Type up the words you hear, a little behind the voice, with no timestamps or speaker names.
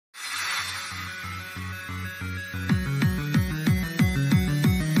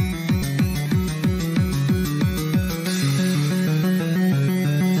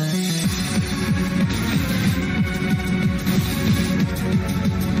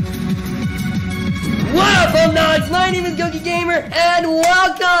my name is Gokey Gamer, and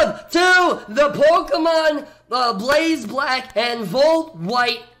welcome to the Pokemon Blaze Black and Volt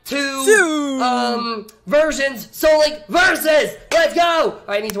White 2 versions, Soul Link versus. Let's go!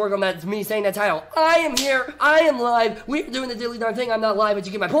 I need to work on that. It's me saying that title. I am here. I am live. We're doing the dilly darn thing. I'm not live, but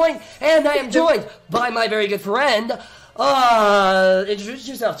you get my point. And I am joined by my very good friend. Introduce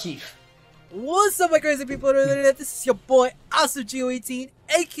yourself, Chief. What's up, my crazy people on the internet? This is your boy, AwesomeGeo18,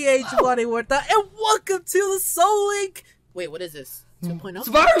 aka Giovanni Huerta, and welcome to the Soul Link. Wait, what is this? 2.0?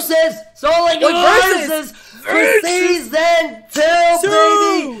 Versus! Soul Link versus for season 2,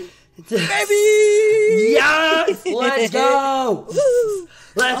 baby! Baby! Yes! Let's go!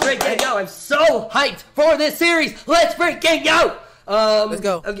 Let's freaking go! I'm so hyped for this series! Let's freaking go! Let's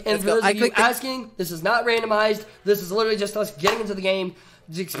go. And for those of you asking, this is not randomized. This is literally just us getting into the game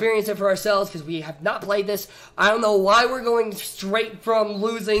to experience it for ourselves, because we have not played this. I don't know why we're going straight from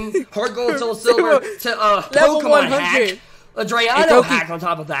losing Heart Gold Soul Silver to Pokemon hack. A Drayano hack on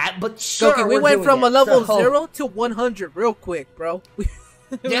top of that, but sure, Gokey, we went from a level 0 to 100 real quick, bro.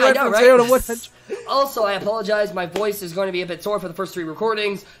 Yeah, I know, right? 0 to 100. Also, I apologize, my voice is going to be a bit sore for the first 3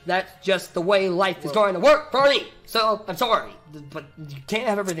 recordings. That's just the way life is going to work for me. So, I'm sorry, but you can't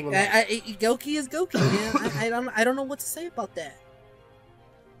have everything in life. Gokey is Gokey, man. I don't know what to say about that.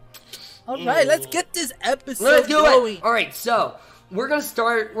 Alright, let's get this episode going. Alright, so we're gonna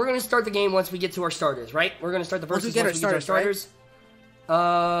start the game once we get to our starters, right? We're gonna start the versus once we get to our starters.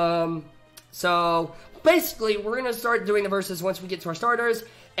 Right? So basically we're gonna start doing the versus once we get to our starters.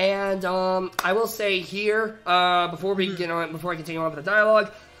 And I will say here, before I continue on with the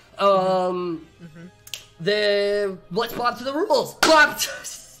dialogue, let's plop to the rules. Plop!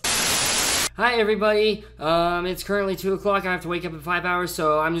 Hi everybody, it's currently 2 o'clock, I have to wake up in 5 hours,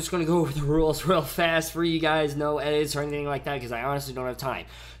 so I'm just going to go over the rules real fast for you guys, no edits or anything like that, because I honestly don't have time.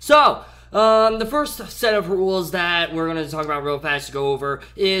 So, the first set of rules that we're going to talk about real fast to go over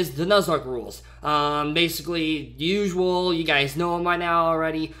is the Nuzlocke rules. Basically, usual, you guys know them by now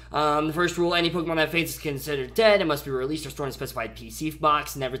already. The first rule, any Pokemon that fades is considered dead. It must be released or stored in a specified PC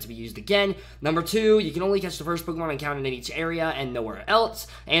box, never to be used again. Number 2, you can only catch the first Pokemon encountered in each area and nowhere else.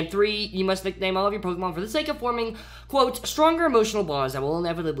 And 3, you must nickname all of your Pokemon for the sake of forming, quote, stronger emotional bonds that will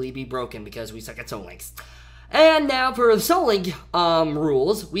inevitably be broken because we suck at Soul Links. And now for the Soul Link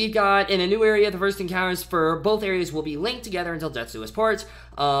rules, we've got in a new area, the first encounters for both areas will be linked together until death do us part,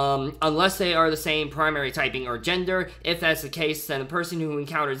 unless they are the same primary typing or gender. If that's the case, then the person who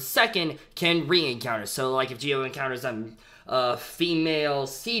encountered second can re-encounter. So like if Geo encounters a female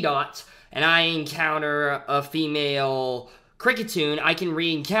Seedot, and I encounter a female Cricketune, I can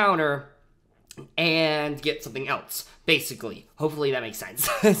re-encounter and get something else, basically. Hopefully that makes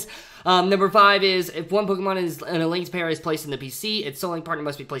sense. Number 5 is, if one Pokemon is in a linked pair is placed in the PC, its Soul Link partner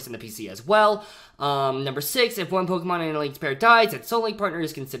must be placed in the PC as well. Number 6, if one Pokemon in a linked pair dies, its Soul Link partner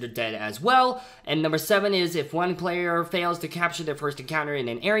is considered dead as well. And number 7 is, if one player fails to capture their first encounter in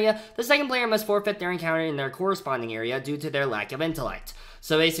an area, the second player must forfeit their encounter in their corresponding area due to their lack of intellect.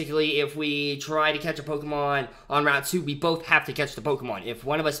 So basically, if we try to catch a Pokemon on Route 2, we both have to catch the Pokemon. If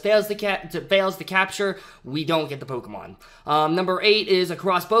one of us fails to capture, we don't get the Pokemon. Number 8 is,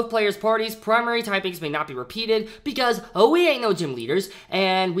 across both players' parties, primary typings may not be repeated because, we ain't no gym leaders,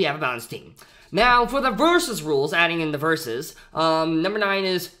 and we have a balanced team. Now, for the versus rules, adding in the versus, number 9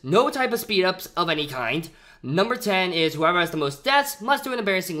 is, no type of speed-ups of any kind. Number 10 is, whoever has the most deaths must do an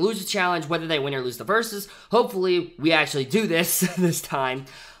embarrassing loser challenge, whether they win or lose the versus. Hopefully, we actually do this this time.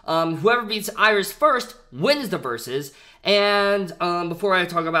 Whoever beats Iris first wins the versus. And before I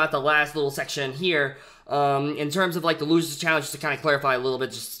talk about the last little section here, in terms of like the losers challenge, just to kind of clarify a little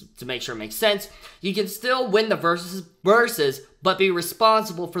bit, just to make sure it makes sense, you can still win the versus, but be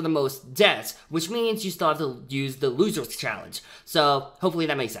responsible for the most deaths, which means you still have to use the losers challenge. So hopefully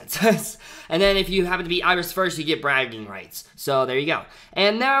that makes sense. And then if you happen to be Iris first, you get bragging rights. So there you go.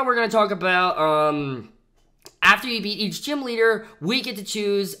 And now we're going to talk about, after you beat each gym leader, we get to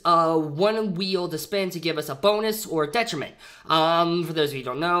choose one wheel to spin to give us a bonus or detriment. For those of you who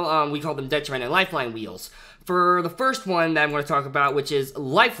don't know, we call them detriment and lifeline wheels. For the first one that I'm going to talk about, which is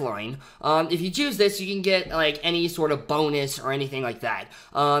Lifeline, if you choose this, you can get like any sort of bonus or anything like that.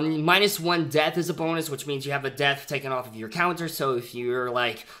 -1 death is a bonus, which means you have a death taken off of your counter. So if you're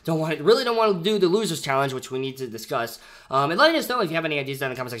like really don't want to do the losers challenge, which we need to discuss, and let us know if you have any ideas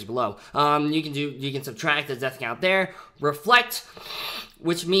down in the comment section below. You can subtract the death count there. Reflect,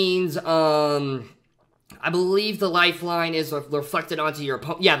 which means I believe the lifeline is reflected onto your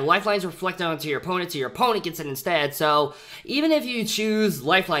opponent. Yeah, the lifeline is reflected onto your opponent, so your opponent gets it instead. So even if you choose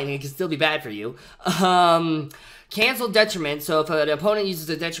lifeline, it can still be bad for you. Cancel detriment. So if an opponent uses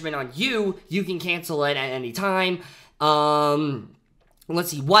a detriment on you, you can cancel it at any time.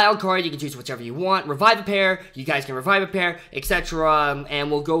 Let's see, wild card, you can choose whichever you want. Revive a pair, you guys can revive a pair, etc.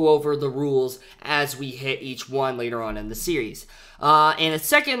 And we'll go over the rules as we hit each one later on in the series. And a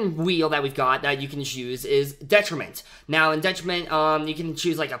second wheel that we've got that you can choose is detriment. Now in detriment, you can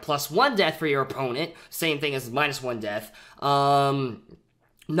choose like a +1 death for your opponent. Same thing as -1 death.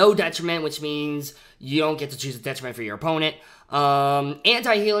 No detriment, which means you don't get to choose a detriment for your opponent.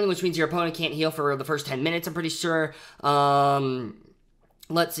 Anti-healing, which means your opponent can't heal for the first 10 minutes, I'm pretty sure.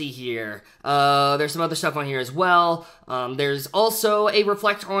 Let's see here. There's some other stuff on here as well. There's also a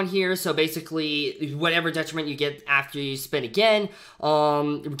reflect on here, so basically whatever detriment you get after you spin again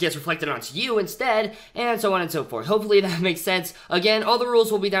gets reflected onto you instead, and so on and so forth. Hopefully that makes sense. Again, all the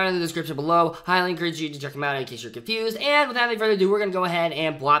rules will be down in the description below. Highly encourage you to check them out in case you're confused. And without any further ado, we're going to go ahead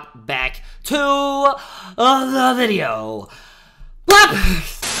and blop back to the video.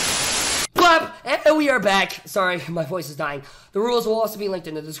 Blop! Blop! And we are back. Sorry, my voice is dying. The rules will also be linked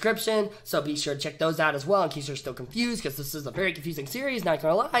in the description, so be sure to check those out as well in case you're still confused, because this is a very confusing series, not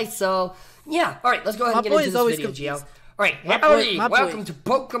gonna lie. So, yeah. Alright, let's go ahead and get into this video, Gio. Alright, howdy! Welcome to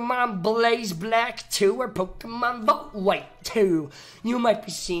Pokemon Blaze Black 2 or Pokemon Volt White 2. You might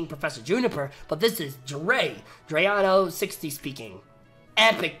be seeing Professor Juniper, but this is Drayano60 speaking.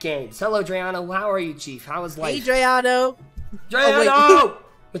 Epic games. Hello, Drayano. How are you, Chief? How is life? Hey, Drayano! Drayano! Oh,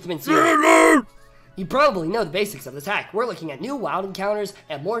 with the You probably know the basics of the attack. We're looking at new wild encounters,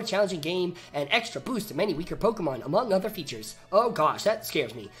 and more challenging game, and extra boost to many weaker Pokemon, among other features. Oh gosh, that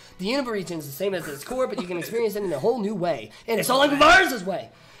scares me. The Unova region is the same as its core, but you can experience it in a whole new way. And it's all like Mars' way!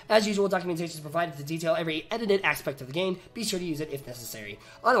 As usual, documentation is provided to detail every edited aspect of the game. Be sure to use it if necessary.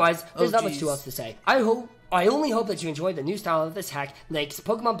 Otherwise, there's not much too else to say. I only hope that you enjoy the new style of this hack that makes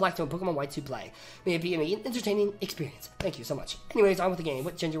Pokemon Black 2 and Pokemon White 2 play. May it be an entertaining experience. Thank you so much. Anyways, on with the game.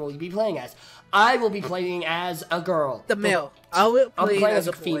 What gender will you be playing as? I will be playing as a girl. The male. I'll be playing as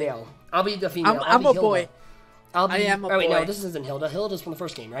a female. I'll be the female. I'm a boy. I am a boy. Oh, wait, no, this isn't Hilda. Hilda's from the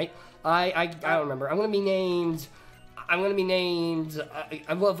first game, right? I don't remember. I'm gonna be named.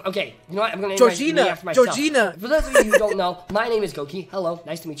 Okay, you know what? I'm gonna name me after myself. Georgina. For those of you who don't know, my name is Gokey. Hello,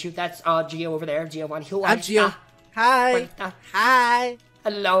 nice to meet you. That's Gio over there. Giovanni. I'm Gio. Hi. Hi.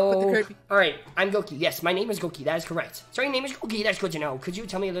 Hello. Alright, I'm Gokey. Yes, my name is Gokey. That is correct. So your name is Gokey. That's good to know. Could you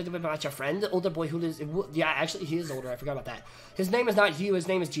tell me a little bit about your friend, the older boy who lives... Yeah, actually, he is older. I forgot about that. His name is not Gio. His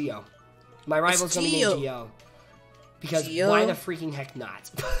name is Gio. My rival's gonna be named Gio. Because why the freaking heck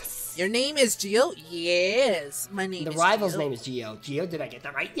not? Your name is Gio? Yes. My name is The rival's name is Gio. Gio, did I get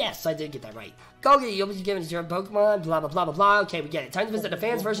that right? Yes, I did get that right. Gokey, you'll be given to your Pokemon, blah, blah, blah, blah, blah. Okay, we get it. Time to visit the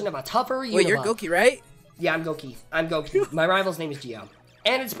fans' version of a tougher Unova. Wait, you're Gokey, right? Yeah, I'm Gokey. I'm Gokey. My rival's name is Gio.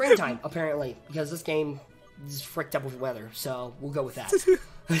 And it's springtime, apparently, because this game is fricked up with weather, so we'll go with that.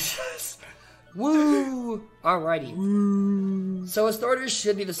 Woo! Alrighty. Woo. So our starters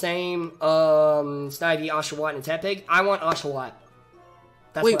should be the same. Snivy, Oshawott, and Tepig. I want Oshawott.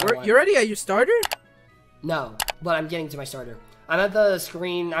 That's Wait, you're already at your starter? No, but I'm getting to my starter. I'm at the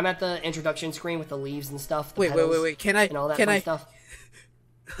screen. I'm at the introduction screen with the leaves and stuff. Wait. Can I? And all that fun stuff.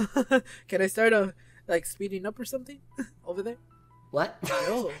 Can I start like speeding up or something over there? What?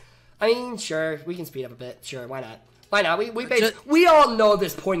 No. I mean, sure, we can speed up a bit. Sure, why not? Why not? We all know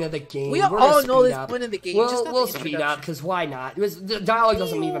this point of the game. We all know this point of the game. We'll speed up, because why not? The dialogue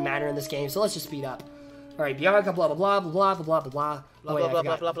doesn't even matter in this game, so let's just speed up. Alright, Bianca, blah, blah, blah, blah, blah, blah, blah, blah. Blah, blah, blah,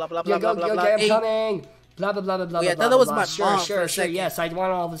 blah, blah, blah, blah, blah, blah, blah, I'm coming. Blah, blah, blah, blah, blah, yeah, blah, that was blah, my sure, mom sure, yes, I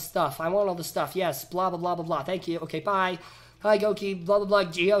want all this stuff. I want all this stuff, yes, blah, blah, blah, blah, blah, thank you, okay, bye. Hi, Gokey, blah, blah, blah,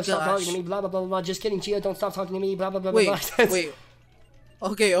 Gio, stop talking to me, blah, blah, blah, blah, just kidding, Gio, don't stop talking to me, blah, blah, blah, blah, blah. Wait.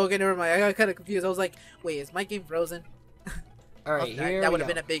 Okay, never mind. I got kind of confused. I was like, wait, is my game frozen? Alright, here that would have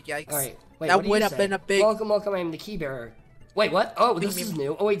been a big yikes. Alright, wait, that would have been a big... Welcome, I'm the key bearer. Wait, what? Oh, this is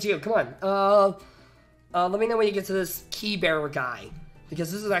new. Oh, wait, Gio, come on. Let me know when you get to this key bearer guy,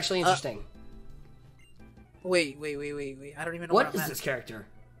 because this is actually interesting. Wait. I don't even know what is this character.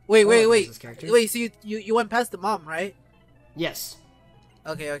 Wait. Wait, so you went past the mom, right? Yes.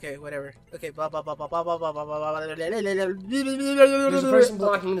 Okay, whatever. Okay, blah blah blah blah blah blah blah blah blah. There's a person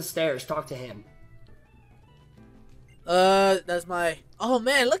blocking the stairs. Talk to him. That's my... Oh,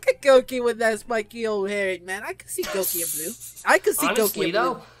 man, look at Gokey with that spiky old hair, man. I can see Gokey in blue. I can see Gokey in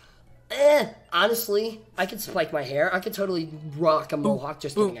blue. Honestly, I could spike my hair. I could totally rock a mohawk.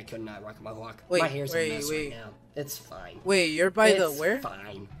 Just kidding, I could not rock a mohawk. My hair's a mess right now. It's fine. Wait, you're by the where? It's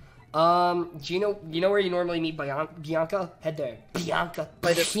fine. Do you know where you normally meet Bianca? Head there. Bianca.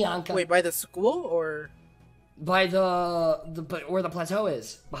 Wait, by the school or? By where the plateau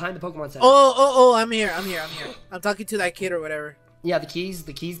is, behind the Pokemon Center. Oh, I'm here. I'm talking to that kid or whatever. Yeah, the keys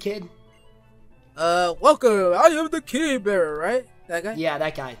kid. Welcome. I am the key bearer, right? That guy? Yeah,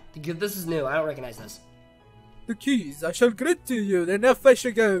 that guy. This is new. I don't recognize this. The keys I shall grant to you. They're not fresh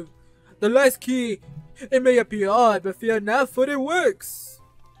ago. The last key, it may appear odd, but fear not, for it works.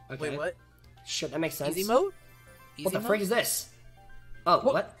 Okay. Wait, what? Sure, that makes sense. Easy mode? What the frick is this? Oh,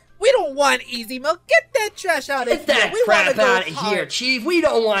 what? We don't want easy mode. Get that trash out of here. Get that crap out of here, Chief. We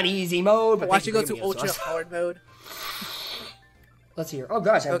don't want easy mode. But watch you go to ultra hard mode. Let's hear. Oh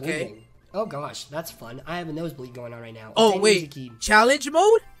gosh, I'm bleeding. Oh gosh, that's fun. I have a nosebleed going on right now. Oh wait, challenge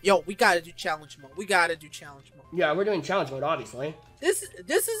mode? Yo, we gotta do challenge mode. Yeah, we're doing challenge mode, obviously. This is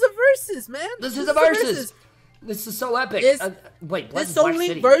a versus, man. This is a versus. This is so epic. Wait, this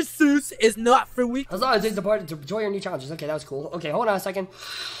only versus is not for weak. As long as it's the part to enjoy your new challenges. Okay, that was cool. Okay, hold on a second.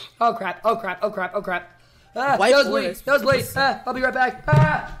 Oh crap! Ah, nosebleed! I'll be right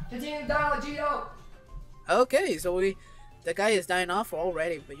back. Continue dialogue, Gino. Okay, so the guy is dying off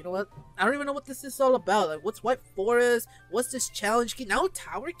already, but you know what? I don't even know what this is all about. Like, what's White Forest? What's this challenge key? Now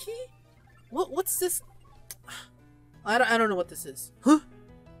tower key? What's this? I don't know what this is. Huh?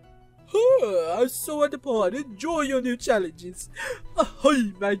 I'm so at the pod. Enjoy your new challenges.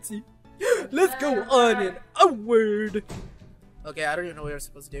 Ahoy, matey. Let's go on and onward. Okay, I don't even know what I'm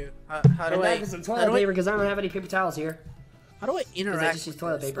supposed to do. How do I? Some toilet paper because I don't have any paper towels here. How do I interact? I just use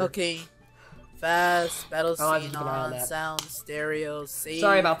toilet paper. Okay. Fast, battle scene on, sound, stereo, save.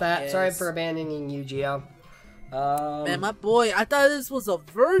 Sorry about that. Yes. Sorry for abandoning you, Gio. Man, my boy, I thought this was a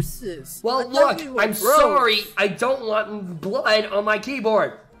versus. Well, look, I'm sorry. I don't want blood on my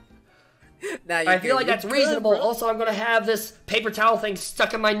keyboard. I feel like that's reasonable. Also, I'm going to have this paper towel thing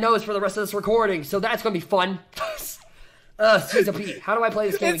stuck in my nose for the rest of this recording, so that's going to be fun. Jeez, Pete, how do I play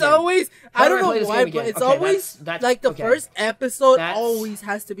this game again? Always, I don't know why, but it's always like the first episode always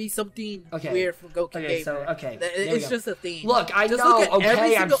has to be something weird from Gokey Gamer. So, it's just a theme. Look, I know,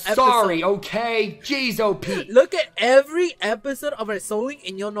 okay, I'm sorry, okay? Jeez, Pete. Look at every episode of our Soul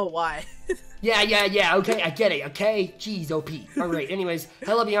and you'll know why. Yeah, okay, I get it, okay? Jeez, Pete. Alright, anyways,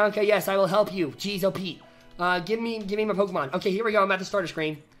 hello, Bianca, yes, I will help you. Jeez, Pete. Give me my Pokemon. Okay, here we go, I'm at the starter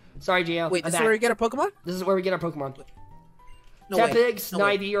screen. Sorry, Gio. Wait, this is where we get our Pokemon? This is where we get our Pokemon. Tepig,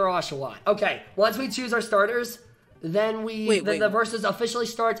 Snivy, or Oshawott. Okay, once we choose our starters, then the versus officially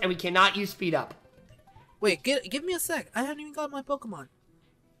starts, and we cannot use speed up. Wait, give me a sec. I haven't even got my Pokemon.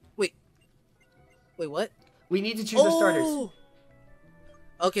 Wait, what? We need to choose our starters.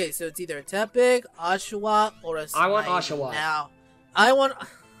 Okay, so it's either a Tepig, Oshawott, or a Snivy. I want Oshawott. Now, I want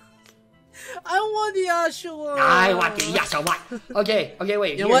the Oshawott. I want the Oshawott. Okay,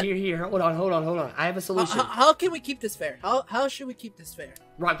 wait. Here. Hold on. I have a solution. How can we keep this fair? How should we keep this fair?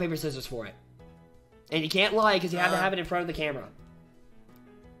 Rock, paper, scissors for it. And you can't lie because you have to have it in front of the camera.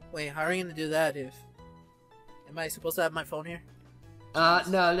 Wait, how are you gonna do that? Am I supposed to have my phone here?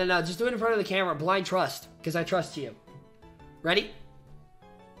 No. Just do it in front of the camera. Blind trust, because I trust you. Ready?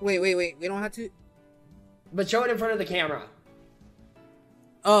 Wait. We don't have to. But show it in front of the camera.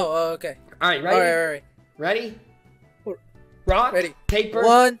 Oh, okay. All right, ready? All right. Ready? Rock, ready.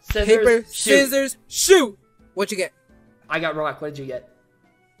 Paper, scissors, shoot! What'd you get? I got rock. What did you get?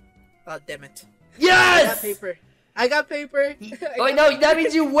 Oh, damn it. Yes! I got paper. Wait, no, that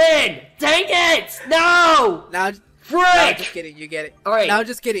means you win! Dang it! No! Now, frick! No, just kidding. You get it. All right. No,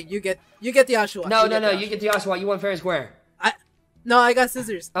 just kidding. You get the Oshawott. No. You get the Oshawott. You won fair and square. No, I got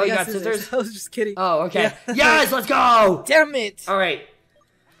scissors. Oh, you got scissors? I was just kidding. Oh, okay. Yeah. Yes, let's go! Damn it!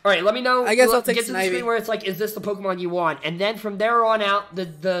 All right, let me know. I guess I'll take get to the screen where it's like, is this the Pokemon you want? And then from there on out,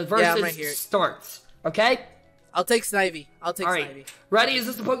 the versus starts. Okay? I'll take Snivy. All right. Ready? Is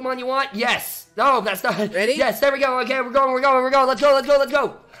this the Pokemon you want? Yes. No, that's not. Ready? Yes, there we go. Okay, we're going. Let's go.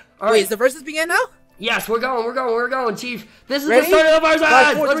 All right. Wait, is the versus begin now? Yes, we're going, Chief. This is the start of the versus.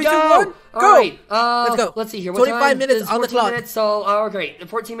 5, 4, 3, 2, 1, go. All right. Let's go. Let's see here. 25 minutes on the clock. Minutes, so, great.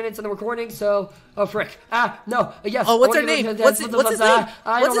 14 minutes in the recording, so, frick. No, yes. Oh, what's her name? What's his name?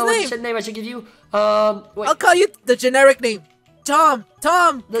 I don't know what name I should give you. Wait. I'll call you the generic name. Tom,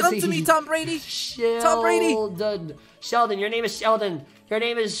 come to me, Tom Brady. Tom Brady. Sheldon, your name is Sheldon. Your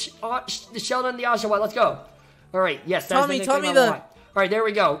name is Sheldon the Oshawott. Let's go. All right, yes. Tommy the... All right, there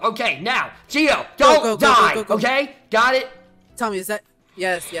we go. Okay, now, Gio, don't die, okay? Got it? Tommy, is that...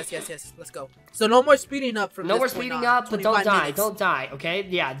 Yes. Let's go. So no more speeding up from No more speeding up, but don't die. Don't die, okay?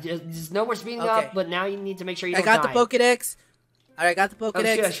 Yeah, just no more speeding up, but now you need to make sure you don't die. I got the Pokedex. All right, I got the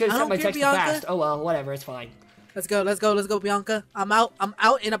Pokedex. I should have set my text to fast. Oh, well, whatever. It's fine. Let's go, Bianca. I'm out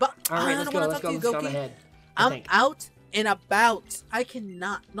and about. All right, let's go ahead. I'm out and about. I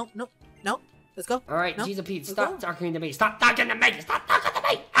cannot. No. Let's go. All right, No? Jesus Pete, Let's stop go. talking to me. Stop talking to me. Stop talking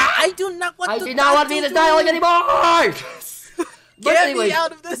to me. Ah! I do not want I to do not want to be in this dialogue anymore. But Get anyways, me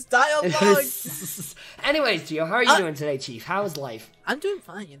out of this dialogue. anyways, Gio, how are you doing today, Chief? How is life? I'm doing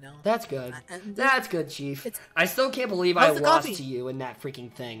fine, you know. That's good. And That's good, Chief. it's- I still can't believe I How's the lost coffee? to you in that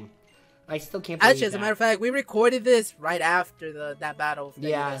freaking thing. I still can't believe Actually, as a that. matter of fact, we recorded this right after that battle. That you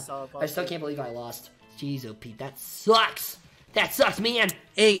Yeah, guys saw I still can't believe I lost. Jeez, oh Pete, that sucks. That sucks, man.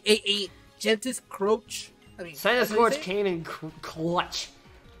 Hey, Gentis Croach. I mean, Santa what do you Scorch say? came in clutch.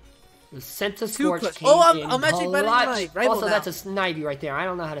 The Santa Too Scorch clutch. came Oh, in I'm actually betting clutch. my rival Also, now. that's a Snivy right there. I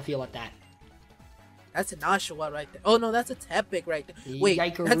don't know how to feel about that. That's an Oshawa right there. Oh no, that's a Tepic right there. Wait,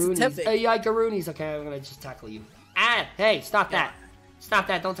 that's a Tepic. Hey, Yikeroonies. Okay, I'm gonna just tackle you. Ah, hey, stop that. Stop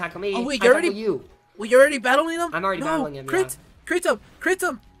that. Don't tackle me. Oh, wait, I you're tackle already- you. Well, you're already battling him? I'm already no, battling him, Crit! Crit him! Crit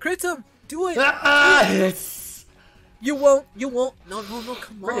him! Crit him! Do it! It's... You won't! No, come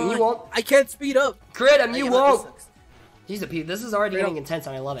Crit on! him, you won't. I can't speed up! Crit him, you Yeah, won't. this sucks. Jeez, Pete, this is already Crit getting him. intense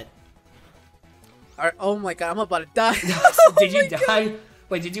and I love it. Alright, oh my god, I'm about to die. Did you Oh my die?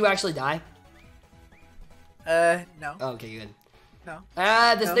 Wait, did you actually die? No. Oh, okay, good. No.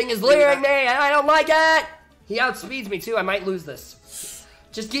 This No, thing is maybe luring not. me, and I don't like it! He outspeeds me, too. I might lose this.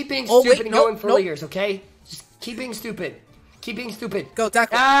 Just keep being Oh, stupid wait, and nope, going for nope. leaders, okay? Just keep being stupid. Keep being stupid. Go,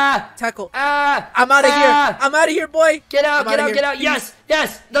 tackle. Ah! Tackle. Ah! I'm out of Ah! here! I'm out of here, boy! Get out, I'm get outta out, here. get out. Yes,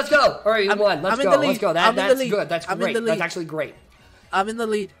 yes, let's go. All right, you won. Let's I'm in go, the lead. let's go. I'm in the That's lead. good. That's I'm in great. the That's lead. actually great. I'm in the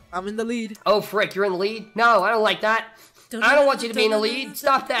lead. I'm in the lead. Oh, frick, you're in the lead? No, I don't like that. I don't want you to be in the lead.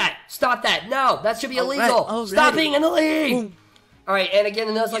 Stop that. Stop that. No, that should be illegal. Alright. Stop being in the lead. Boom. All right, and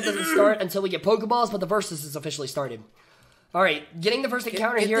again, the Nuzlocke doesn't start until we get Pokeballs, but the Versus is officially started. All right, getting the first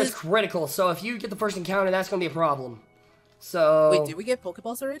encounter get here is this- critical. So if you get the first encounter, that's going to be a problem. So Wait, did we get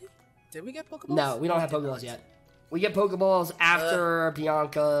Pokeballs already? Did we get Pokeballs? no, we don't have Pokeballs yet. We get Pokeballs after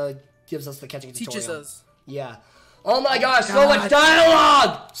Bianca gives us the catching tutorial. Teaches us. Yeah. Oh my gosh, so God. much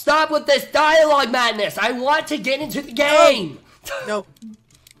dialogue! Stop with this dialogue madness! I want to get into the game! No.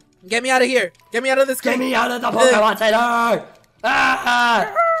 Get me out of here. Get me out of this game. Get me out of the Pokemon Center!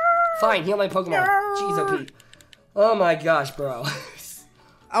 Ah! Fine, heal my Pokemon. Jeez, oh Pete. Oh my gosh, bro.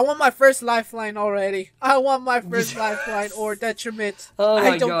 I want my first lifeline already. I want my first lifeline or detriment. Oh my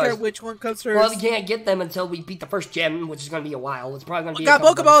I don't gosh. care which one comes first. Well, we can't get them until we beat the first gym, which is going to be a while. It's probably going to be Got a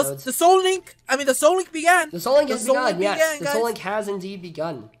couple Pokeballs. episodes. The Soul Link. I mean, the Soul Link began. The Soul Link has Soul begun, Link yes. began, The guys. Soul Link has indeed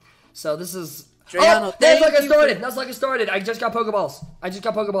begun. So this is... Drayano, oh, thank Nuzlocke has you started! for- Nuzlocke has started! I just got Pokeballs.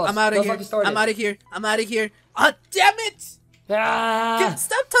 I'm out of here. Nuzlocke started. I'm out of here. I'm out of here. Ah, damn it! Ah!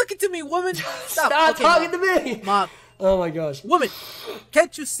 Stop talking to me, woman. Stop, Stop Okay, talking Mom. to me! Mom, Oh my gosh. woman,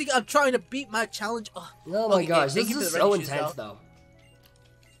 can't you see I'm trying to beat my challenge? Oh Oh my okay, gosh, thank this you for is the so running shoes, intense though.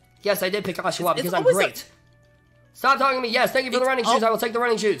 Yes, I did pick Oshawa because it's I'm always great. Stop talking to me. Yes, thank you for the running oh. shoes. I will take the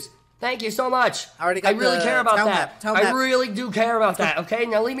running shoes. Thank you so much. I already got really the care about town that. map, town I map. really do care about that. Okay,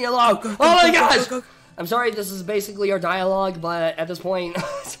 now leave me alone. Go, Oh my go, go, gosh. go, go. I'm sorry, this is basically our dialogue, but at this point,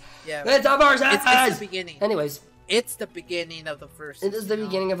 Yeah. it's a versus. It's the beginning. Anyways, It's the beginning of the first. it is the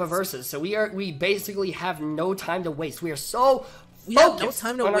beginning of a versus, so we basically have no time to waste. We are so We have no focused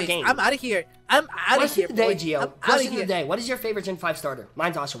time to on our waste. game. I'm out of here. I'm out of Question here, of the day, boy. Gio. I'm out Question of of the here. day. What is your favorite Gen 5 starter?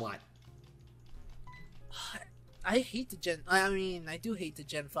 Mine's Oshawott. I hate the Gen. I mean, I do hate the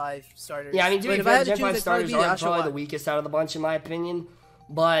Gen 5 starters. Yeah, I mean, to But be if I fair, had to Gen choose, 5 it'd probably starters be are probably Oshawott. the weakest out of the bunch, in my opinion.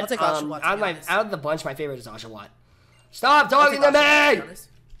 But I'll take Oshawott, to be honest. out of the bunch, my favorite is Oshawott. Stop talking I'll to take Oshawott, to be me! honest.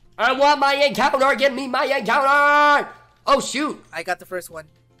 I want my encounter! Give me my encounter! Oh, shoot! I got the first one.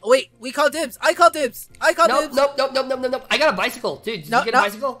 Oh, wait, we call dibs. I call dibs. I call Nope, dibs. nope. I got a bicycle. Dude, did No, you get no. a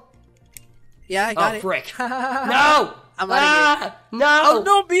bicycle? Yeah, I got Oh, it. frick. no. No! I'm outta here. No! Oh,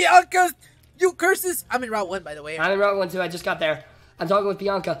 no, Bianca. You curses. I'm in Route 1, by the way. I'm in Route 1 too. I just got there. I'm talking with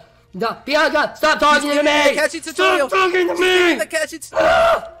Bianca. No, Bianca, stop talking to Give me the me! catchy tutorial. Stop talking to Give me me! the catchy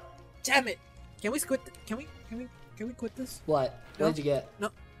Ah! Damn it. Can we quit? Can we quit this? What? No. What did you get?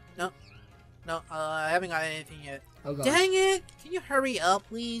 No, I haven't got anything yet. Oh, God. Dang it! Can you hurry up,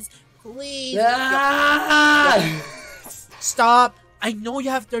 please? Please. Ah! Stop! I know you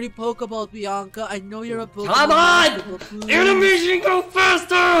have 30 Pokeballs, Bianca. I know you're a Pokemon. Come on! Please. Animation, go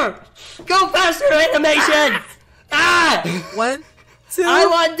faster! Go faster, animation! Ah! 1, 2. I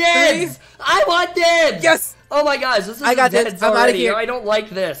want dibs! I want dibs! Yes! Oh my gosh, this is I got intense this. I'm outta already. here. I don't like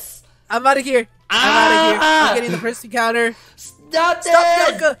this. I'm out of here. I'm out of here. Ah! I'm getting the first encounter. Stop Stop, this!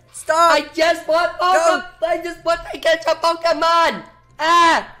 Bianca! Stop! I just want Pokemon! I just want to catch a Pokemon!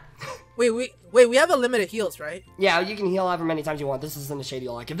 Ah! Wait, we have a limited heals, right? Yeah, you can heal however many times you want. This isn't a Shady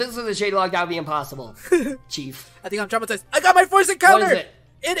Lock. If this is a Shady Lock, that would be impossible. Chief. I think I'm traumatized. I got my first encounter! What is it?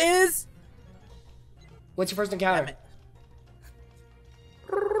 It is... What's your first encounter? Damn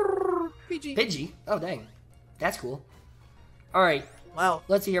Pidgey. Pidgey? Oh, dang. That's cool. Alright. Wow.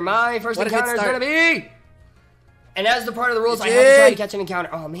 Let's see here. My first What a good encounter is start. going to be... And as the part of the rules, I Pidgey! have to try to catch an encounter.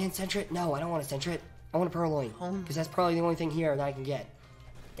 Oh, man, Sentret? No, I don't want a Sentret. I want a Purloin. Because that's probably the only thing here that I can get.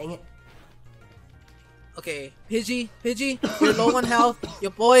 Dang it. Okay, Pidgey, you're low on health.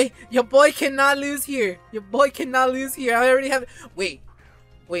 Your boy cannot lose here. Your boy cannot lose here. I already have. Wait,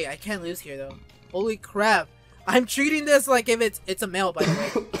 I can't lose here though. Holy crap! I'm treating this like if it's a male, by the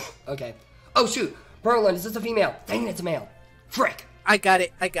way. Okay. Oh shoot, Purloin, is this a female? Dang it, it's a male. Frick. I got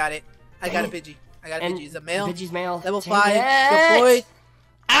it. I got a Dang Pidgey. It's a male. Pidgey's male. Level Dang 5. it. Your boy.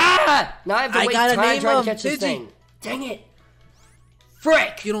 Ah! Now I have to wait gotta time name trying him to catch this Pidgey. thing. Dang it.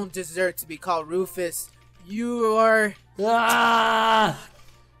 Frick. You don't deserve to be called Rufus. You are. Ah!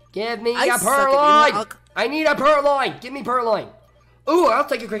 Give me I a suck at you. I'll- Purloin! I need a Purloin! Give me Purloin! Ooh, I'll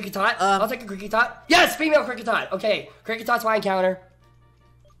take a Kricketot. I'll take a Kricketot. Yes, female Kricketot. Okay, Cricketot's my encounter.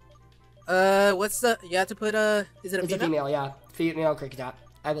 What's the? You have to put a. Is it a It's a female? female, yeah. Female Kricketot.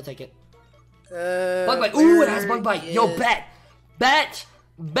 I will take it. Bug Bug bite. Ooh, it has bug bite. Yo, bet.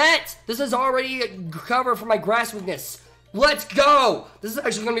 This is already a cover for my grass weakness. Let's go. This is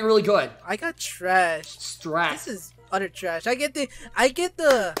actually gonna be really good. I got trashed. Strat. This is utter trash. I get the.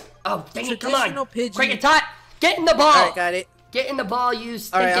 Oh, dang it! Come on, traditional Pidgey. Kricketot, get in the ball. Alright, got it. Get in the ball, you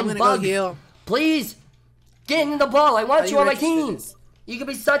stinking Alright, I'm gonna bug. go heal. Please, get in the ball. I want How you do on my register team. this? You could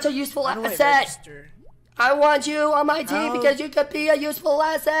be such a useful How do I asset. register? I want you on my team How- because you could be a useful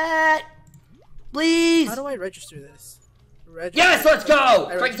asset. Please. How do I register this? Yes, let's go.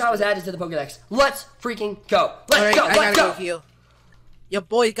 I registered. Kricketot was added to the Pokédex. Let's freaking go. Let's Alright, go. I Let's gotta go. go heal. Your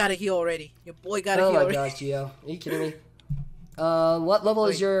boy gotta heal already. Your boy gotta Oh heal my already. gosh, Gio. Are you kidding me? What level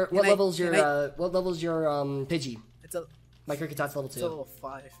is Wait, your can I- what level's your Pidgey? It's a My Cricketot's level 2. level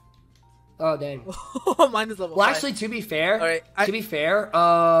 5. Oh dang. Mine is level Well, 5. actually, to be fair, Alright, I'm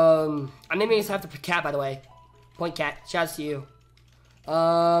naming this after Cat, by the way. Point Cat. Shouts to you.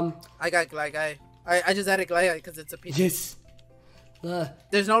 I got Glygai. I just added Glygai because it's a Pidgey. Yes.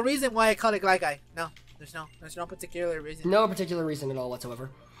 There's no reason why I call it Glygai. No, there's no particular reason. No particular reason at all whatsoever.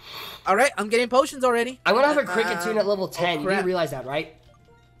 Alright, I'm getting potions already. I'm gonna have a Cricketune at level 10. You do crap. realize that, right?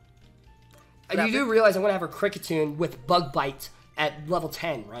 Crap. You do realize I'm gonna have a Cricketune with Bug Bite at level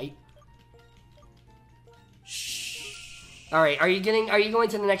 10, right? Shh. All right. Are you going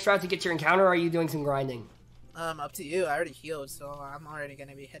to the next route to get your encounter, or are you doing some grinding? Up to you. I already healed, so I'm already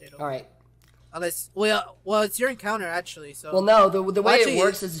gonna be headed over. All right. Unless, well, it's your encounter actually. So. Well, no. The way actually, it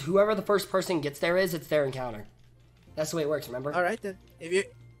works is whoever the first person gets there is, it's their encounter. That's the way it works. Remember? All right then. If you.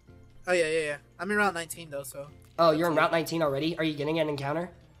 Oh yeah. I'm in round 19 though, so. Oh, you're in Route 19 already? Are you getting an encounter?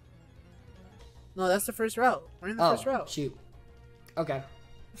 No, that's the first route. We're in the first route. Shoot. Okay.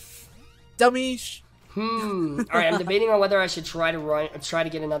 Dummy. Alright, I'm debating on whether I should try to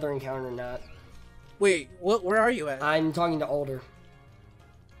get another encounter or not. Wait, where are you at? I'm talking to Alder.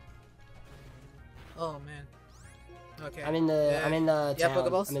 Oh man. Okay. I'm in the Yeah, town.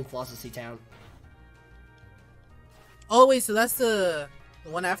 Pokeballs? I'm in Flossusy Town. Oh wait, so that's the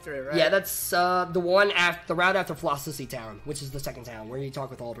one after it, right? Yeah, that's the route after Flossusy Town, which is the second town where you talk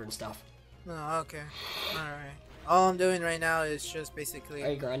with Alder and stuff. Oh, okay. All right. All I'm doing right now is just basically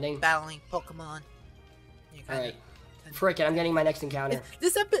Are you grinding? battling Pokemon. You kinda- Alright. Frick it, I'm getting my next encounter.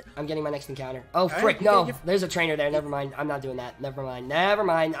 This epic. I'm getting my next encounter. Oh, Alright, frick, you no. get your- There's a trainer there. Never mind. I'm not doing that. Never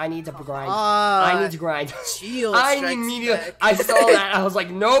mind. I need to grind. Ah, I need to grind. Shield I strikes need to. back. I saw that. I was like,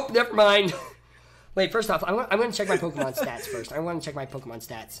 nope, never mind. Wait, first off, I'm going to check my Pokemon stats first. I want to check my Pokemon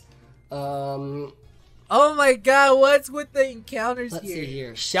stats. Oh my god, what's with the encounters Let's here? see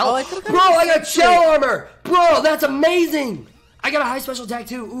here. Shell. Oh, I could've Bro, gotten I got a shell armor. Bro, that's amazing. I got a high special attack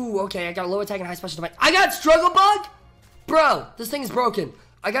too. Ooh, okay. I got a low attack and high special defense. I got struggle bug. Bro, this thing is broken.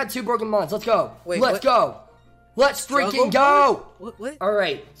 I got 2 broken mons. Let's go. Wait, Let's what? go. Let's Struggle freaking go. What? All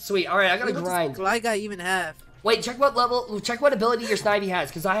right, sweet. All right, I gotta What grind. does Glygai even have? Wait, check what ability your Snivy has,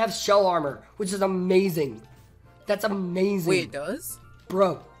 because I have shell armor, which is amazing. That's amazing. Wait, it does?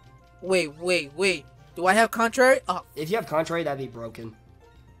 Bro, Wait. Do I have contrary? Oh, if you have contrary, that'd be broken.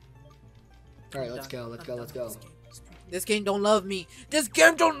 All right, let's I'm go. done Let's go. with This game don't love me. This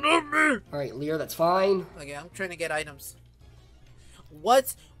game don't love me. All right, Lear, that's fine. Okay, I'm trying to get items.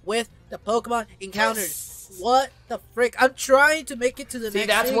 What's with the Pokemon encounters? What the frick? I'm trying to make it to the See, next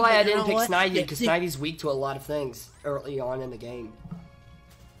that's thing, why but I you didn't know pick what? Snivy, because Snivy's weak to a lot of things early on in the game.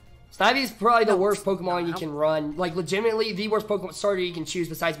 Snivy's probably the worst Pokemon you can run. Like, legitimately, the worst Pokemon starter you can choose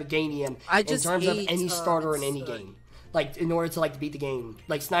besides Meganium I in just terms of hate, any starter in any so- game. Like, in order to, like, beat the game.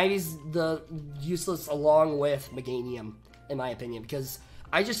 Like, Snivy's the useless along with Meganium, in my opinion. Because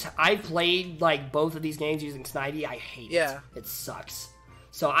I played, like, both of these games using Snivy. I hate it. It sucks.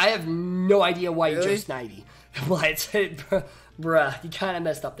 So I have no idea why you Really? chose Snivy. But, bruh, you kind of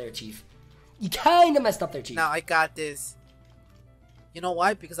messed up there, Chief. You kind of messed up there, Chief. Now I got this. You know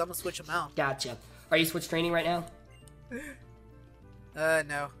why? Because I'm gonna switch them out. Gotcha. Are you switch training right now?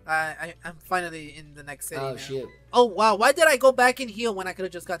 No. I'm finally in the next city. Oh, now. shoot. Oh, wow. Why did I go back and heal when I could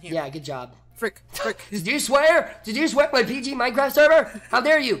have just got here? Yeah, good job. Frick. Did you swear? Did you swear my PG Minecraft server? How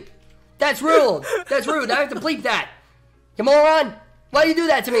dare you? That's rude. That's rude. I have to bleep that. You moron. Why you do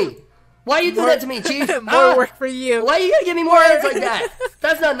that to me? Why you do that to me, Chief? More work for you. Why you gotta give me more ads like that?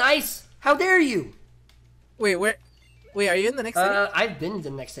 That's not nice. How dare you? Wait, where? Wait, are you in the next city? I've been to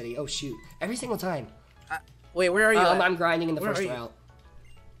the next city. Oh, shoot. Every single time. Wait, where are you? At? I'm grinding in the Where first are you? route.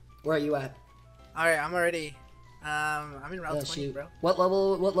 Where are you at? Alright, I'm already. I'm in route 20, Shoot. bro. What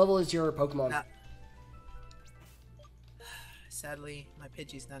level is your Pokemon? Nah. Sadly, my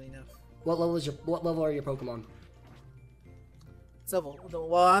Pidgey's not enough. What level are your Pokemon? It's level.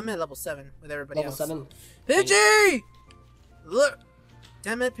 Well, I'm at level 7 with everybody Level else. 7? Pidgey! Look!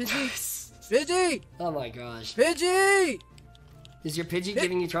 Damn it, Pidgey! Pidgey! Oh my gosh. Pidgey! Is your Pidgey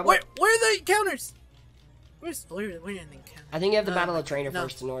giving you trouble? Where are the encounters? Where are the encounters? I think you have to battle a trainer no.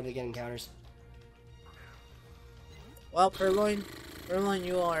 first in order to get encounters. Well, Purloin,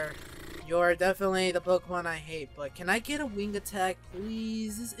 you are definitely the Pokemon I hate. But can I get a wing attack,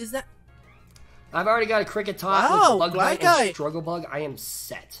 please? Is that? I've already got a Cricket Top Wow, with Bug Black Bite and Guy. Struggle Bug. I am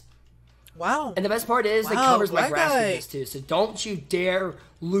set. Wow. And the best part is it Wow, covers my Black grass Guy. types too. So don't you dare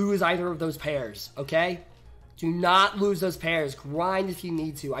lose either of those pairs, okay? Do not lose those pairs. Grind if you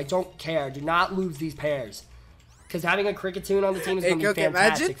need to. I don't care. Do not lose these pairs. Because having a Cricketune on the team is going to be Okay,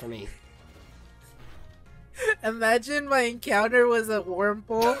 fantastic imagine. for me. Imagine my encounter was a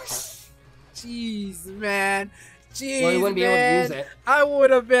Wurmple. Jeez, man. Jeez, Well, you wouldn't be able to use it. I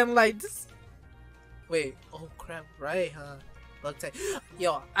would have been like, this. Wait, oh crap, right, huh? Bug type.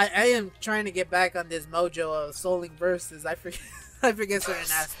 Yo, I am trying to get back on this mojo of Soling versus. I forget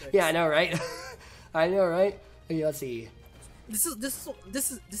certain aspects. Yeah, I know, right? I know, right? Okay, let's see. This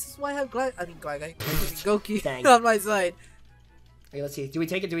is why I have Gokey Dang. on my side. Okay, let's see. Do we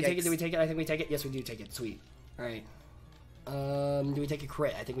take it? Do we take it? Yikes. Do we take it? I think we take it. Yes, we do take it. Sweet. All right. Do we take a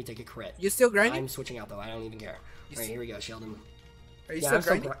crit? I think we take a crit. You still grinding? I'm switching out though. I don't even care. All right, here we go, Sheldon. Are you Yeah, still I'm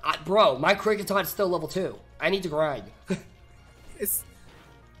still grinding? bro, my Cricket's still level 2. I need to grind. It's...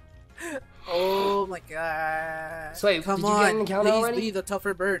 Oh my god. So wait, come did you on, get an encounter please already? be the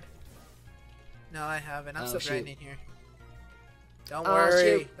tougher bird. No, I haven't. I'm Oh, still shoot. grinding here. Don't Oh,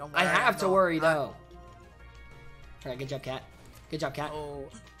 worry. shoot. Don't worry. I have to worry I'm- though. All right, good job, Cat. Good job, Cat.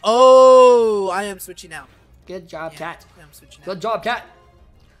 Oh, I am switching out. Good job, Yeah, Cat. I'm switching out. Good job, Cat.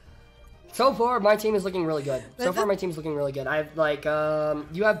 So far, my team is looking really good. So far, my team's looking really good. I have like,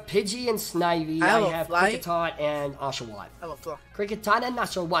 you have Pidgey and Snivy. I have a have fly. Kricketot and Oshawott. I have a flaw. Kricketot and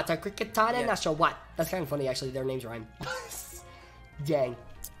Oshawott. Kricketot and Yeah. Oshawott. That's kind of funny, actually. Their names rhyme. Dang.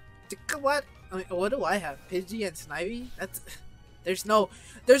 What? I mean, what do I have? Pidgey and Snivy? That's there's no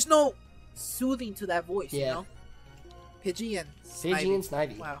soothing to that voice, you Yeah. know? Pidgey and Snivy. Pidgey and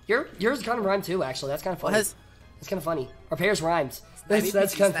Snivy. Wow. Yours kind of rhyme too, actually. That's kind of What funny. has That's kind of funny. Our pairs rhymes. Snivy,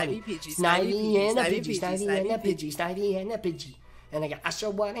 That's Pidgey, kind of Snivy, funny. Pidgey, Snivy and a Snivy, Pidgey, Pidgey, Snivy and a Snivy, Pidgey, Snivy and a Pidgey. And I got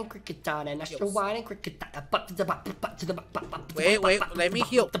Oshawott and Kricketot and Oshawott and Kricketot. Wait, let me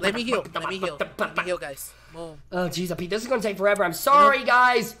heal, guys. Boom. Oh, jeez, Pete, this is gonna take forever. I'm sorry,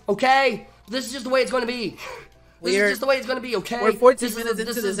 guys. Okay, this is just the way it's gonna be. This is just the way it's gonna be. Okay, We're 14 This is minutes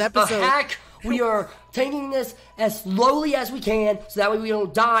into this this is episode. A hack. We are taking this as slowly as we can, so that way we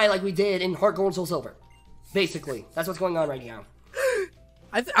don't die like we did in Heart Gold and Soul Silver. Basically, that's what's going on right now.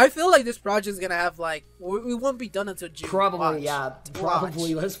 I feel like this project's gonna have like we won't be done until June. Probably, Watch. yeah. Watch.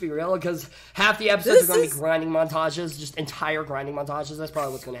 Probably, let's be real, because half the episodes This are going to is- be grinding montages, just entire grinding montages. That's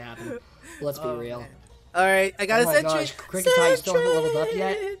probably what's going to happen. Let's be real. Man. All right, I got Oh a my sentry. gosh, Kricketot still haven't leveled up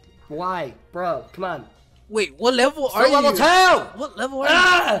yet? Why? Bro, come on. Wait, what level are Still you? level 2! What level are you?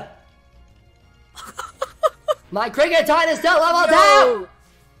 Ah! My Kricketot is still level 2! No!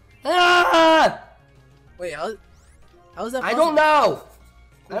 Ah! Wait, how is that? I don't know.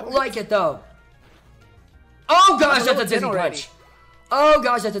 I don't like it though. Oh gosh, that's a dizzy punch. Oh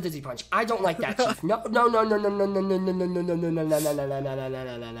gosh, that's a dizzy punch. I don't like that, Chief. No. Gokey,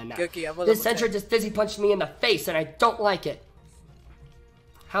 I'm a This level sentry 10. just dizzy punched me in the face, and I don't like it.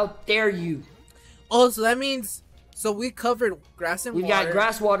 How dare you? Oh, so that means we covered grass and We've water. got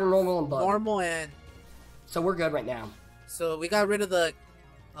grass, water, normal, and bug. normal, and So we're good right now. so we got rid of the.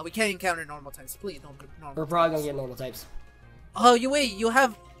 Oh, we can't encounter normal types. Please don't. Normal. We're probably gonna get normal types. Oh, you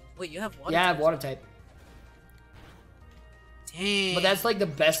have water. Yeah, I have types. water type. Dang. But that's like the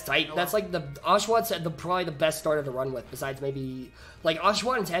best type. That's like the Oshawott probably the best starter to run with. Besides maybe like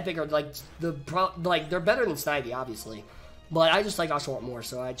Oshawott and Tepig are like they're better than Snivy, obviously. But I just like Oshawott more,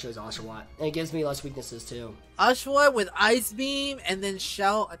 so I chose Oshawott. And it gives me less weaknesses too. Oshawott with Ice Beam and then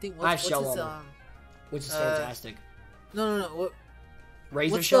Shell. I think what's Shell his, Armor, which is fantastic. No.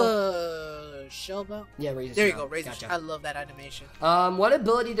 Razor what's Shell? the Shell belt? Yeah, Razor There Shell. you go, Razor Gotcha. Shell. I love that animation. What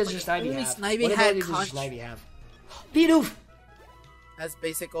ability does your Snivy only have? Snivy What had ability does your Snivy have? Bidoof! That's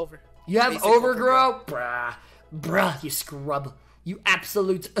basic over. You have Basic Overgrow? Bruh, you scrub. You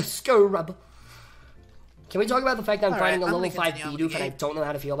absolute scrub. Can we talk about the fact that I'm fighting a level 5 Bidoof and I don't know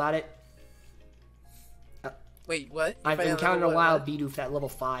how to feel about it? Wait, what? I've encountered a wild Bidoof at level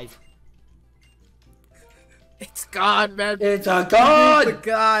 5. It's God, man. It's a god! It's a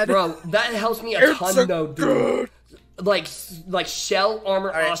god. Bro, that helps me a ton though, dude. Like Shell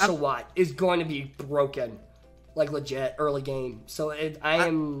Armor Oshawott is going to be broken. Like legit, early game. So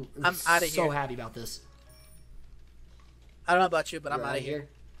I'm outta so here. happy about this. I don't know about you, but I'm You're out of here.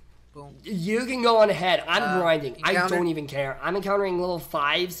 Boom. You can go on ahead. I'm grinding. I encounter? don't even care. I'm encountering level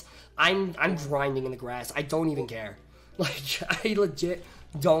 5s. I'm grinding in the grass. I don't even care. Like, I legit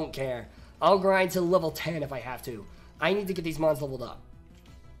don't care. I'll grind to level 10 if I have to. I need to get these mons leveled up.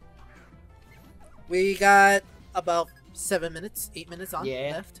 We got about 7 minutes, 8 minutes on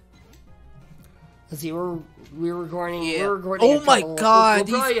left. Let's see, we're recording. Yeah. We're recording. Oh my God!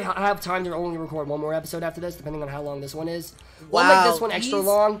 We'll probably have time to only record one more episode after this, depending on how long this one is. Wow, We'll make this one extra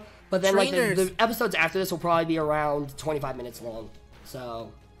long, but then like trainers. the episodes after this will probably be around 25 minutes long.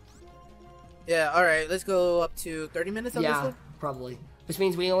 So Yeah. All right. Let's go up to 30 minutes on this one. probably. Which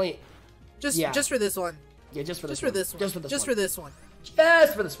means we only just for this one. Yeah, just for this For one. this one. Just for this Just one. for this one.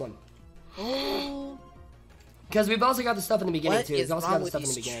 Just for this one. Oh. Because we've also got the stuff in the beginning What too. is We've also wrong got the with stuff in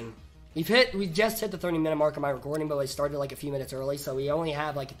the these beginning. We just hit the 30-minute mark of my recording, but I started like a few minutes early, so we only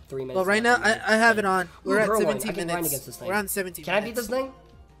have like 3 minutes. Well, right now I have it on. We're at 17 grind minutes. against this thing. We're on 17 Can I minutes. beat this thing?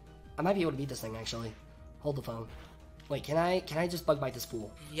 I might be able to beat this thing actually. Hold the phone. Wait, can I just bug bite this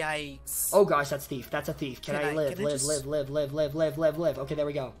fool? Yikes. Oh gosh, that's thief. That's a thief. Can I live? can I just- Live. Okay, there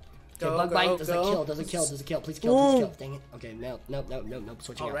we go. Okay, Go, bug go, bite does a go. kill. Does a kill. Please kill. Dang it. Okay, no.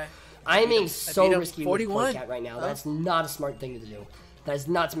 Switching out. Alright. I'm being beat so him risky with 41. Point Cat right now. That's not a smart thing to do. That is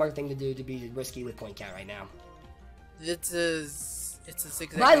not a smart thing to do to be risky with Point Cat right now. It's a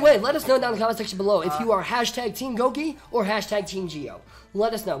zigzag. By the way, let us know down in the comment section below if you are hashtag Team Gokey or hashtag Team Geo.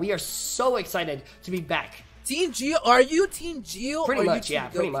 Let us know. We are so excited to be back. Team Geo? Are you Team Geo? Pretty or much, you yeah,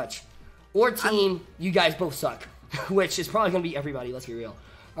 Team pretty Gokey? much. Or Team, you guys both suck. Which is probably going to be everybody, let's be real.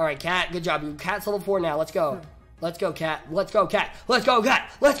 Alright, Cat, good job. Cat's level 4 now. Let's go. Let's go, Cat. Let's go, Cat. Let's go,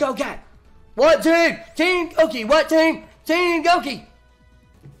 Cat. Let's go, Cat. What team? Team Gokey. What team? Team Gokey.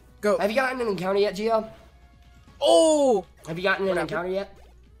 Go. Have you gotten an encounter yet, Geo? Oh! Have you gotten an encounter yet?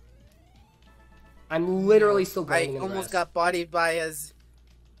 I'm literally still grinding in the almost grass. got bodied by his...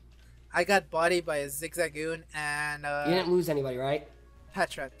 I got bodied by a Zigzagoon and You didn't lose anybody, right? hat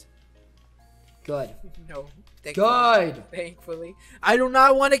trapped. Good. No. Good. Thankfully. I do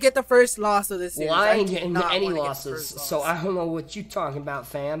not want to get the first loss of this series. Well, I ain't do getting not any wanna get the losses, first loss. so I don't know what you talking about,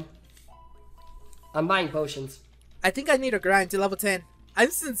 fam. I'm buying potions. I think I need to grind to level 10.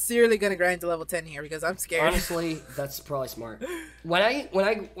 I'm sincerely gonna grind to level 10 here because I'm scared. Honestly, that's probably smart. If I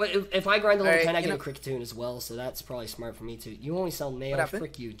grind to level Alright, 10, I you get know- a crick tune as well, so that's probably smart for me too. You only sell mail. happened?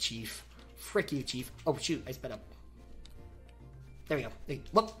 Frick you, Chief. Frick you, Chief. Oh shoot, I sped up. There we go.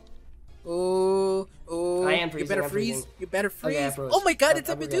 Look. Ooh, I am freezing, You better I'm freeze. freezing. You better freeze. Okay, I froze. Oh my god, it's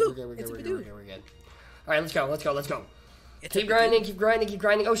a We're good, Bidoof. we're good, It's a we're Bidoof. good. Alright, let's go. It's a Keep Bidoof.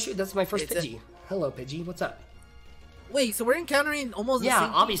 grinding. Oh shoot, that's my first It's a- Pidgey. Hello, Pidgey. What's up? Wait, so we're encountering almost the Yeah,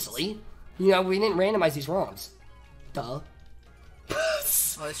 same obviously. You know, we didn't randomize these ROMs. Duh.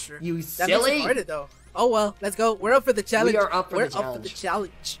 Oh, that's true. You That silly. makes it harder, though. Oh well, let's go. We're up for the challenge. We are up for We're the up for the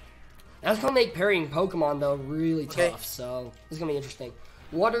challenge. That's gonna make parrying Pokemon though really Okay. tough. So this is gonna be interesting.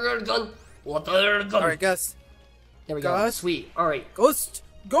 Water gun. Water gun. All right, Gus. There we go. Gus. Sweet. All right. Ghost,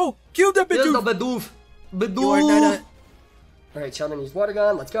 go kill the Here's the Bidoof. Bidoof. You are not a... All right, Sheldon used water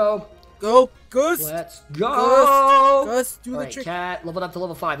gun. Let's go. Go, Ghost. Let's go. Ghost, do All the right, trick. Cat, leveled up to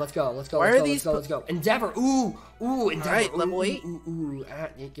level 5. Let's go. Why are these Let's go. Endeavor. Ooh, Endeavor. right, level 8.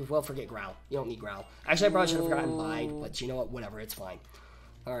 Well, forget Growl. You don't need Growl. Actually, I probably should have forgotten Bide, but you know what? Whatever. It's fine.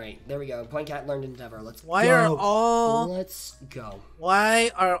 All right, there we go. Point Cat learned Endeavor. Let's Why go.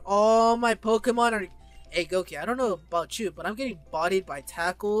 are all my Pokemon are... Hey, Gokey, I don't know about you, but I'm getting bodied by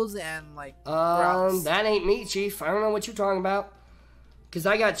tackles and, like, growls. That ain't me, Chief. I don't know what you're talking about. Because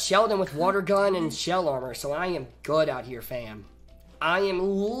I got Sheldon with water gun and shell armor, so I am good out here, fam. I am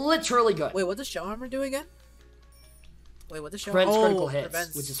literally good. Wait, what does Shell Armor do again? Wait, what the show? Prevents critical hits,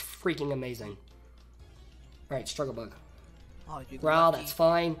 prevents. which is freaking amazing. Alright, Struggle Bug. Oh, you Growl, that's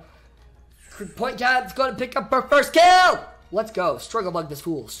fine. Point Cat's gonna pick up her first kill! Let's go. Struggle Bug this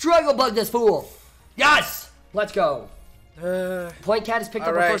fool. Struggle Bug this fool! Yes! Let's go. Point Cat has picked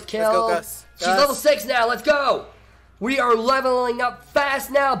up her first kill. Let's go, Gus. She's level 6 now. Let's go. We are leveling up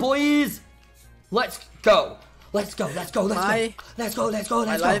fast now, boys. Let's go. Let's go. Let's go. Let's go. Let's go. Let's go.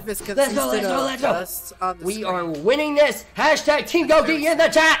 My Let's life go. is Let's go. Let's go. Let's go. just on the We screen. are winning this. Hashtag Team Gokey in the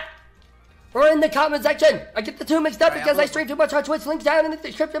chat. Or in the comment section. I get the two mixed up because I stream too much on Twitch. Links down in the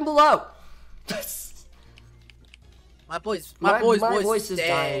description below. My voice is dead.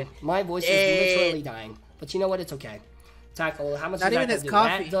 dying. My voice is literally dying. But you know what? It's okay. Tackle. How much Not does even that his do?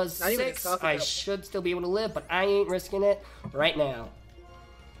 coffee. That does Not even his 6. coffee I cup. should still be able to live, but I ain't risking it right now.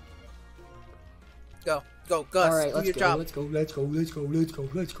 Go, Gus. All right, do let's your go. job. Let's go. Let's go. Let's go. Let's go.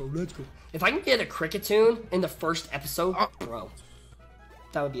 Let's go. Let's go. If I can get a cricket tune in the first episode, bro,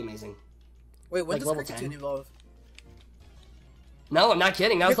 that would be amazing. Wait, when like does level Cricket 10? Tune evolve? No, I'm not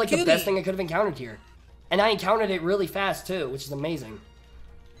kidding. That was You're like the best kidding. thing I could have encountered here. And I encountered it really fast too, which is amazing.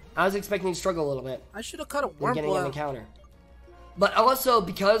 I was expecting to struggle a little bit. I should have caught a We're getting an wormhole. encounter. But also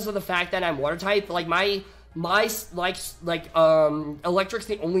because of the fact that I'm water type, like my electric's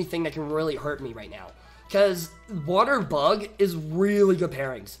the only thing that can really hurt me right now. Because water bug is really good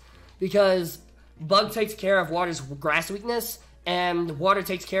pairings. Because bug takes care of water's grass weakness, and water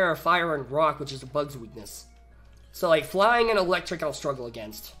takes care of fire and rock, which is the bug's weakness. So like flying and electric I'll struggle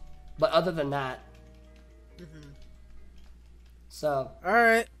against. But other than that. So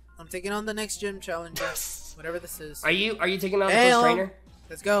Alright, I'm taking on the next gym challenge. Whatever this is. Are you taking on the first trainer?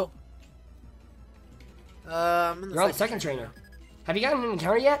 Let's go. I'm in the You're on the second trainer. Have you gotten an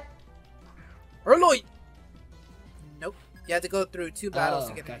encounter yet? Erloy! Nope. You have to go through 2 battles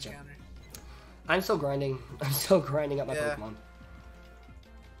to get gotcha. an encounter. I'm still grinding. I'm still grinding up my Yeah. Pokemon.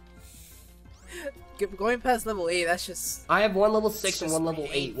 Going past level 8, that's just... I have one level 6 and just one level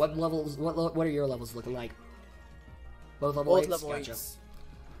 8. painful. What levels? What are your levels looking like? Both level Both 8s? level Gotcha. 8s.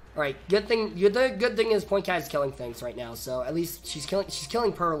 All right. Good thing. The good thing is Point Cat is killing things right now. So at least she's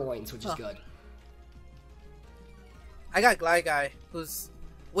killing Purloins, which is good. I got Gligar, who's...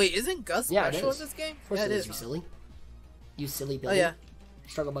 Wait, isn't Gus special it is. in this game? Of course Yeah, it is. You huh? silly. You silly Oh Billy. yeah.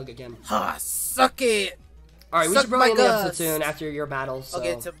 Struggle Bug again. Ha! Suck it! All right. We Suck should probably my end the episode Gus. soon after your battle. So.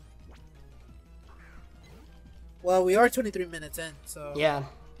 Okay, well, we are 23 minutes in, so... Yeah.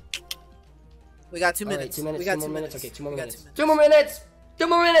 We got 2 All right, minutes. 2 minutes. We got 2 2 more minutes. minutes. Okay, 2 more We got minutes. 2 2 more minutes. 2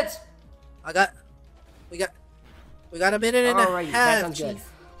 more minutes. We got a minute and a Alrighty, half. that sounds good.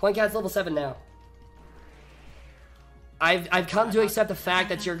 Chief. Point Cat's level 7 now. I've come to accept the fact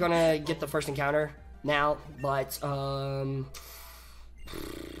that you're gonna get the first encounter now, but I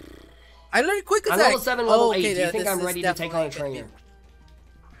learned quick I'm attack. level 7, level 8. Okay, Do you yeah, think this I'm is ready to take on a definitely trainer?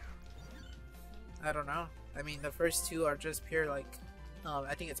 I don't know. I mean, the first 2 are just pure, like,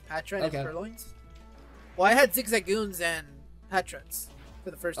 I think it's Patrat Okay. and Purloins. Well, I had Zigzagoons and Patrats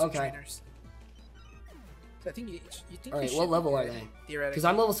for the first 2 Okay. trainers. So I think you think Alright, you what should level be are ready, they? theoretically Because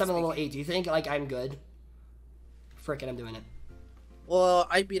I'm level 7, level speaking. 8. Do you think like I'm good? Frick it, I'm doing it. Well,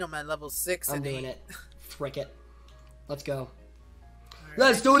 I beat them at level 6 I'm and doing 8. it. Frick it. Let's go. Alright.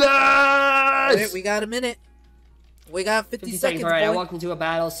 Let's do this! Alright, we got a minute. We got 50 seconds. Alright, I boy. walked into a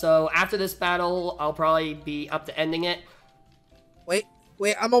battle, so after this battle, I'll probably be up to ending it. Wait,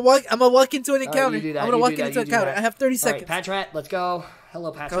 I'm gonna walk into an encounter. you do that, I'm gonna you walk do that, into you an do encounter. that. I have 30 Alright, seconds. Patrat, let's go.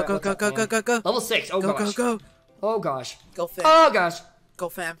 Hello, Patrat. Go, What's up, man? go. Level 6. Oh, Go, gosh. go. Oh, gosh. Go, fam. Oh, gosh. Go,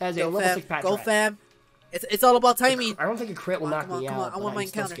 fam. That is a Go, level fam. 6 Patrat. Go, fam. It's all about timing. I don't think a crit will knock come on, me come out, on. I but want my I'm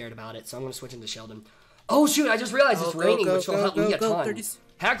still encounter. scared about it, so I'm going to switch into Sheldon. Oh, shoot, I just realized it's Go, raining, go, which will go, help me go, a go, ton. 30.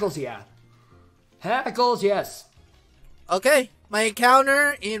 Hackles, yeah. Hackles, yes. Okay, my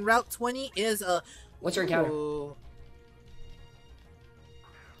encounter in Route 20 is a... What's your encounter? Ooh.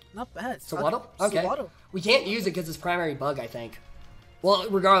 Not bad. Swaddle? Okay. Swaddle. We can't use it because it's primary bug, I think. Well,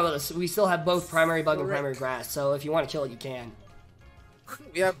 regardless, we still have both primary bug and Frick. primary grass, so if you want to kill it, you can.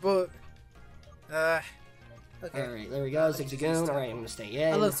 We have both. Okay. Alright, there we go. Zigzagoon. Alright, I'm going to stay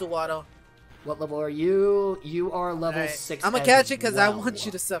in. Hello, Swaddle. What level are you? You are level 6. I'm gonna as catch it because I well. want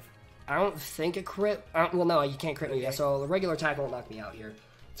you to suffer. I don't think a crit. Well, no, you can't crit me. So the regular attack won't knock me out here.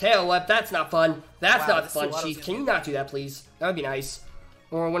 Tail whip. That's not fun. That's Wow, not this fun, Swaddle's Chief. gonna Can be- you not do that, please? That would be nice.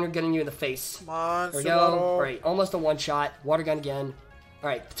 Or when we're getting you in the face. Come on, There we go. Swaddle. Great. Almost a one shot. Water gun again.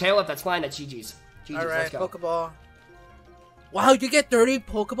 Alright, tail whip. That's fine. That's GG's. GG's. Alright, Let's go. Pokeball. Wow, you get 30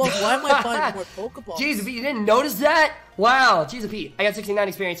 Pokeballs? Why am I finding more Pokeballs? Jeez, if you didn't notice that? Wow. Jeez, Pete. I got 69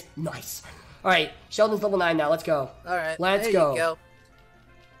 experience. Nice. Alright, Sheldon's level 9 now. Let's go. Alright, Let's there go. you go.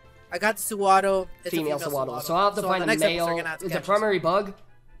 I got the Suwaddle. It's Female a female Sawaddle. So I'll have to find a male. Is it primary bug?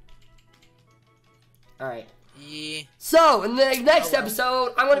 Alright. Yeah. So, in the next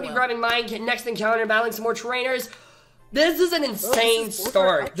episode, I'm going to be grabbing my next encounter and battling some more trainers. This is an insane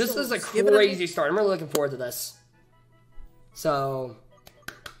start. This is a crazy start. I'm really looking forward to this. So...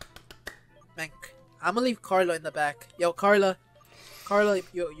 Man, I'm gonna leave Carla in the back. Yo, Carla,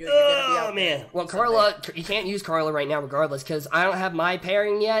 you're gonna be out. Oh man. Well, Carla, you can't use Carla right now, regardless, because I don't have my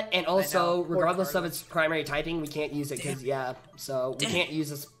pairing yet, and also, regardless of its primary typing, we can't use it because so we can't use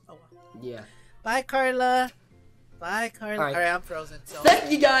this. Oh, Yeah. Bye, Carla. Bye, Carla. All right. Alright, I'm frozen. So.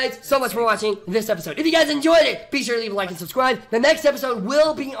 Thank you guys so much for watching this episode. If you guys enjoyed it, be sure to leave a like and subscribe. The next episode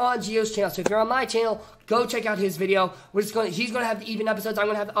will be on Gio's channel, so if you're on my channel, go check out his video. He's gonna have the even episodes. I'm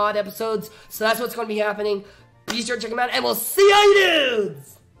gonna have the odd episodes. So that's what's gonna be happening. Be sure to check him out, and we'll see you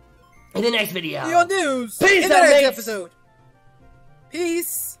dudes in the next video. See you on news. Peace in out, the next mates. episode.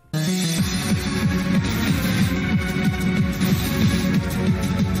 Peace.